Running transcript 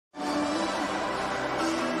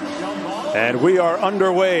And we are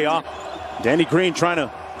underway. Danny Green trying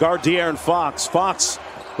to guard De'Aaron Fox. Fox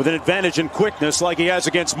with an advantage in quickness like he has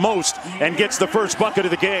against most, and gets the first bucket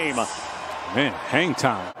of the game. Man, hang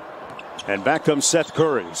time. And back comes Seth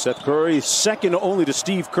Curry. Seth Curry second only to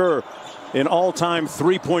Steve Kerr in all-time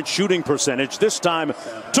three-point shooting percentage. This time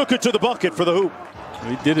took it to the bucket for the hoop.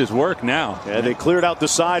 He did his work now. Yeah, they cleared out the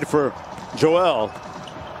side for Joel.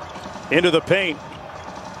 Into the paint.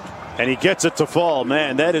 And he gets it to fall.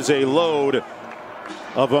 Man, that is a load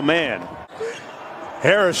of a man.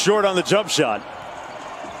 Harris short on the jump shot.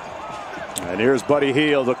 And here's Buddy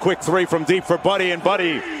Hield. A quick three from deep for Buddy, and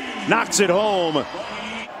Buddy knocks it home.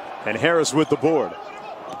 And Harris with the board.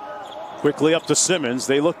 Quickly up to Simmons.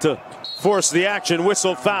 They look to force the action.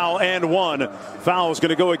 Whistle, foul, and one. Foul is going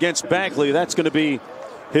to go against Bagley. That's going to be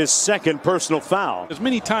his second personal foul. As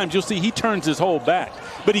many times you'll see he turns his whole back,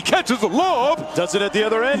 but he catches a lob. Does it at the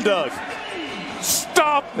other end, Doug.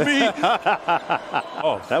 Stop me.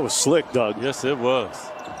 Oh, that was slick, Doug. Yes, it was.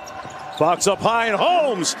 Fox up high, and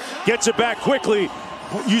Holmes gets it back quickly.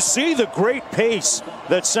 You see the great pace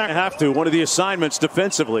that Sacramento have to. One of the assignments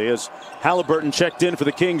defensively as Halliburton checked in for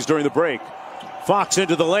the Kings during the break. Fox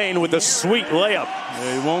into the lane with a sweet layup.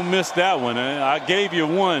 Yeah, he won't miss that one. I gave you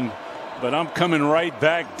one, but I'm coming right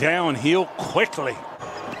back downhill quickly.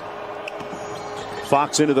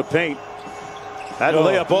 Fox into the paint. That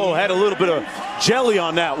layup, had a little bit of jelly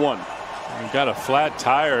on that one. He got a flat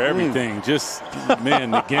tire, everything. Just,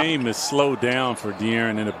 man, the game is slowed down for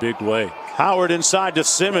De'Aaron in a big way. Howard inside to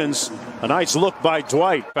Simmons. A nice look by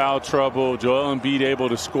Dwight. Foul trouble. Joel Embiid able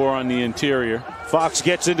to score on the interior. Fox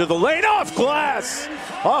gets into the lane, off glass.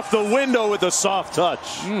 Off the window with a soft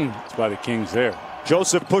touch. That's why the Kings there.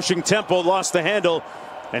 Joseph pushing tempo, lost the handle.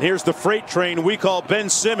 And here's the freight train we call Ben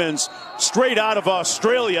Simmons, straight out of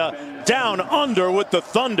Australia, down under with the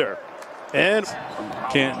Thunder. And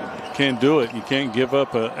can't do it. You can't give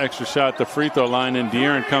up an extra shot at the free throw line, and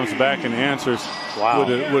De'Aaron comes back and answers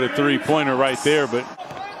with a three-pointer right there. But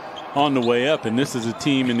on the way up, and this is a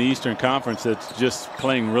team in the Eastern Conference that's just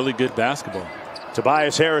playing really good basketball.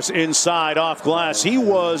 Tobias Harris inside off glass. He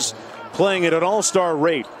was playing at an all-star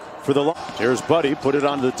rate for the. Here's Buddy, put it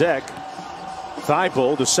on the deck.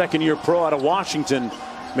 Thibault, the second-year pro out of Washington,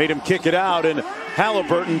 made him kick it out, and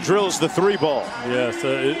Halliburton drills the three ball. Yes,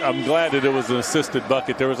 I'm glad that it was an assisted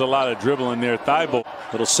bucket. There was a lot of dribbling there. Thibault.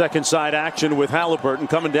 Little second side action with Halliburton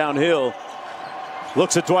coming downhill.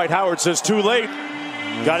 Looks at Dwight Howard, says too late.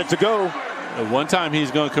 Got it to go. At one time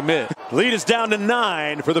he's going to commit. Lead is down to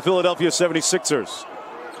 9 for the Philadelphia 76ers.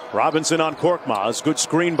 Robinson on Korkmaz. Good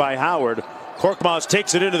screen by Howard. Korkmaz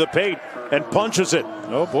takes it into the paint and punches it.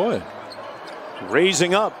 Oh, boy.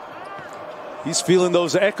 Raising up. He's feeling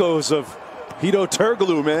those echoes of Hedo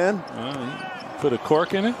Turkoglu, man. Put a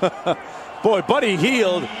cork in it. Boy, Buddy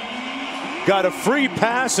Hield got a free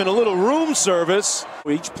pass and a little room service.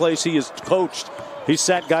 Each place he has coached, he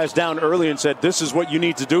sat guys down early and said, this is what you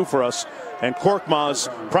need to do for us. And Korkmaz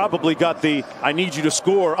probably got the I need you to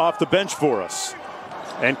score off the bench for us.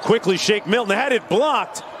 And quickly Shake Milton had it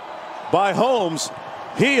blocked by Holmes.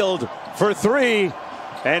 Hield for three.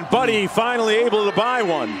 And Buddy finally able to buy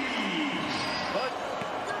one.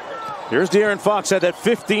 Here's De'Aaron Fox, had that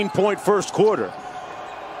 15-point first quarter.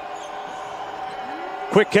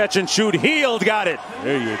 Quick catch and shoot. Hield got it.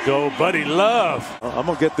 There you go, Buddy Love. I'm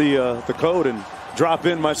going to get the code and drop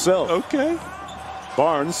in myself. Okay.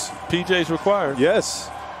 Barnes. PJ's required. Yes.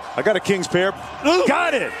 I got a Kings pair.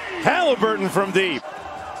 Got it. Halliburton from deep.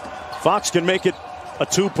 Fox can make it a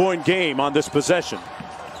 2-point game on this possession.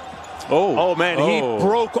 Oh, man, he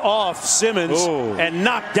broke off Simmons and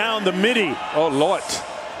knocked down the midi. Oh, Lord.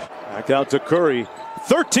 Back out to Curry.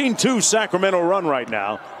 13-2 Sacramento run right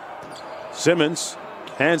now. Simmons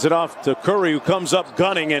hands it off to Curry, who comes up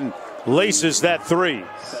gunning and laces that three.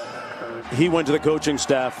 He went to the coaching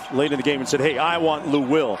staff late in the game and said, hey, I want Lou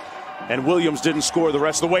Will. And Williams didn't score the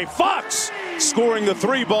rest of the way. Fox scoring the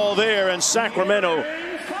three ball there, and Sacramento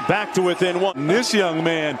back to within one. This young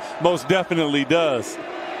man most definitely does.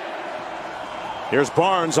 Here's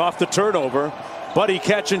Barnes off the turnover. Buddy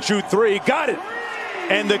catch and shoot three. Got it.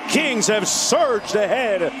 And the Kings have surged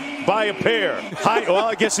ahead by a pair. Well,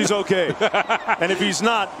 I guess he's okay. And if he's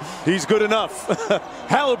not, he's good enough.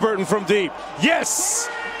 Halliburton from deep. Yes!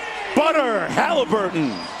 Butter Halliburton.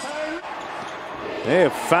 They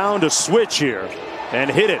have found a switch here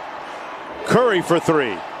and hit it. Curry for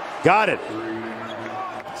three. Got it.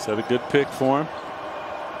 Set a good pick for him.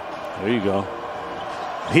 There you go.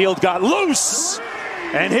 Hield got loose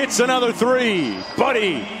and hits another three.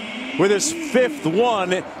 Buddy with his 5th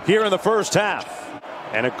one here in the first half.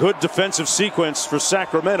 And a good defensive sequence for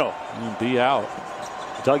Sacramento. Be out.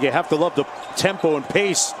 Doug, you have to love the tempo and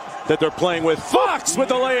pace that they're playing with. Fox with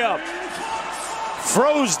the layup.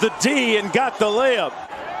 Froze the D and got the layup.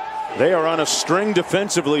 They are on a string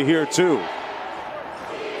defensively here too.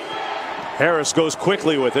 Harris goes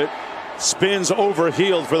quickly with it. Spins over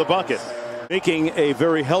Hield for the bucket. Making a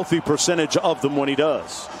very healthy percentage of them when he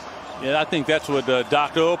does. Yeah, I think that's what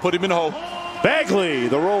Dr. O put him in the hole. Bagley,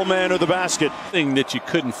 the roll man of the basket. Thing that you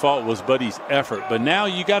couldn't fault was Buddy's effort, but now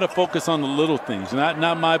you got to focus on the little things.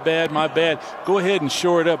 Not my bad, my bad. Go ahead and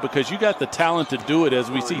shore it up because you got the talent to do it,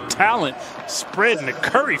 as we see talent spreading the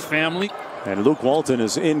Curry family. And Luke Walton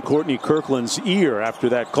is in Courtney Kirkland's ear after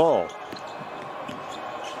that call.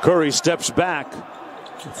 Curry steps back.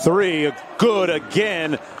 Three, good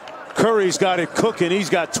again. Curry's got it cooking. He's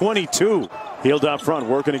got 22. Hield out front,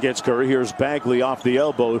 working against Curry. Here's Bagley off the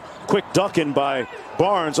elbow. Quick ducking by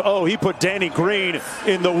Barnes. Oh, he put Danny Green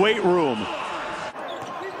in the weight room.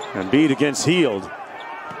 Embiid against Hield.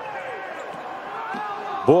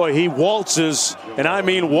 Boy, he waltzes, and I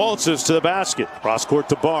mean waltzes, to the basket. Cross court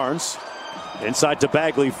to Barnes. Inside to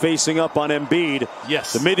Bagley, facing up on Embiid.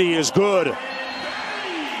 Yes. The midi is good.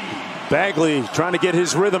 Bagley trying to get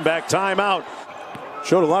his rhythm back. Timeout.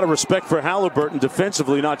 Showed a lot of respect for Halliburton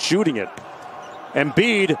defensively, not shooting it.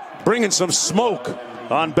 Embiid bringing some smoke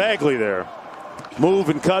on Bagley there. Move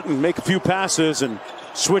and cut and make a few passes and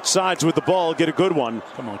switch sides with the ball. Get a good one.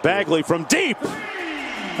 Come on, Bagley from deep.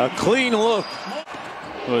 A clean look.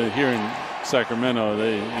 Well, here in Sacramento,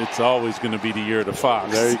 it's always going to be the year of the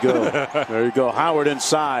Fox. There you go. There you go. Howard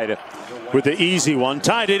inside with the easy one.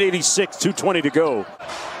 Tied at 86, 2:20 to go.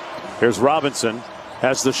 Here's Robinson.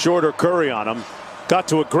 Has the shorter Curry on him. Got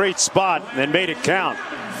to a great spot and made it count.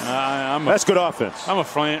 That's good offense. I'm a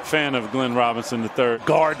fan of Glenn Robinson, the third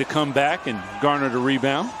guard, to come back and garner the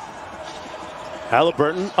rebound.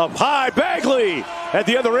 Halliburton up high. Bagley at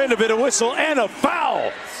the other end of it. A whistle and a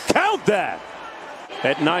foul. Count that.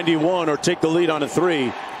 At 91, or take the lead on a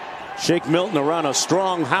three. Shake Milton around a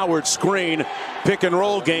strong Howard screen. Pick and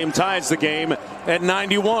roll game ties the game at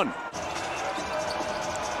 91.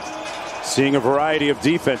 Seeing a variety of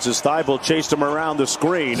defenses, Thibault chased him around the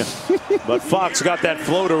screen, but Fox got that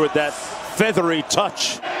floater with that feathery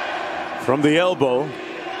touch from the elbow.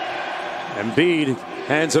 Embiid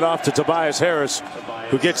hands it off to Tobias Harris,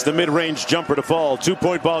 who gets the mid-range jumper to fall.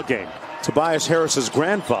 2-point ball game. Tobias Harris's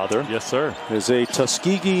grandfather, yes sir, is a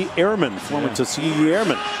Tuskegee Airman, former Tuskegee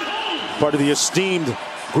Airman, part of the esteemed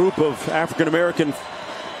group of African-American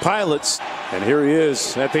pilots. And here he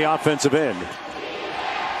is at the offensive end.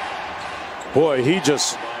 Boy, he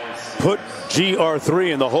just put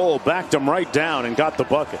GR3 in the hole, backed him right down, and got the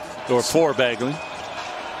bucket. Or four, Bagley.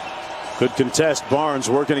 Good contest. Barnes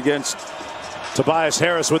working against Tobias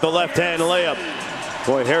Harris with the left-hand layup.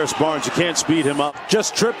 Boy, Harris Barnes, you can't speed him up.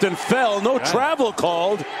 Just tripped and fell. No travel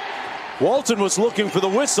called. Walton was looking for the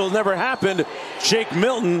whistle. Never happened. Shake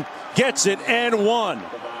Milton gets it and one.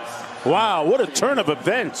 Wow, what a turn of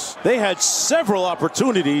events. They had several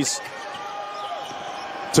opportunities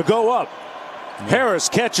to go up. Harris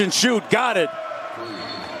catch and shoot, got it.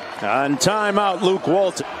 On timeout, Luke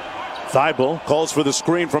Walton. Thibault calls for the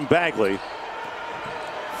screen from Bagley.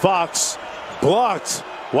 Fox blocked.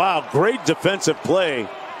 Wow, great defensive play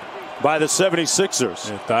by the 76ers.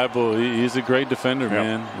 Yeah, Thibault, he's a great defender,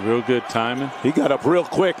 man. Real good timing. He got up real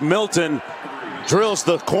quick. Milton drills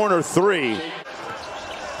the corner three.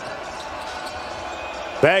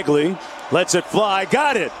 Bagley lets it fly.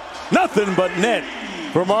 Got it. Nothing but net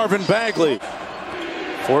for Marvin Bagley.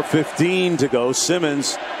 4:15 to go.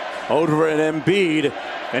 Simmons over at Embiid,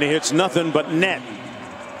 and he hits nothing but net.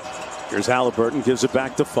 Here's Halliburton, gives it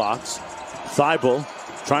back to Fox. Thibault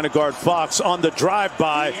trying to guard Fox on the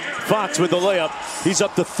drive-by. Fox with the layup. He's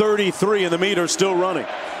up to 33, and the meter's still running.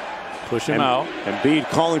 Push him out. Embiid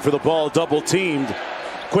calling for the ball, double-teamed.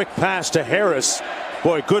 Quick pass to Harris.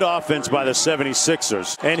 Boy, good offense by the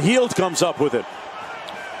 76ers. And Hield comes up with it.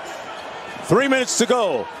 3 minutes to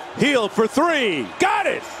go. Hield for three. Got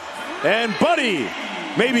it. And Buddy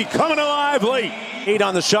maybe coming alive late. 8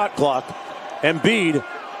 on the shot clock. Embiid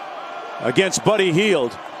against Buddy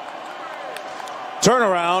Hield.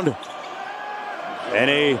 Turnaround. And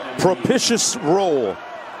a propitious roll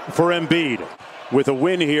for Embiid. With a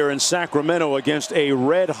win here in Sacramento against a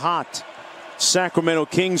red-hot Sacramento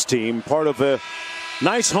Kings team. Part of a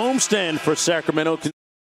nice homestand for Sacramento.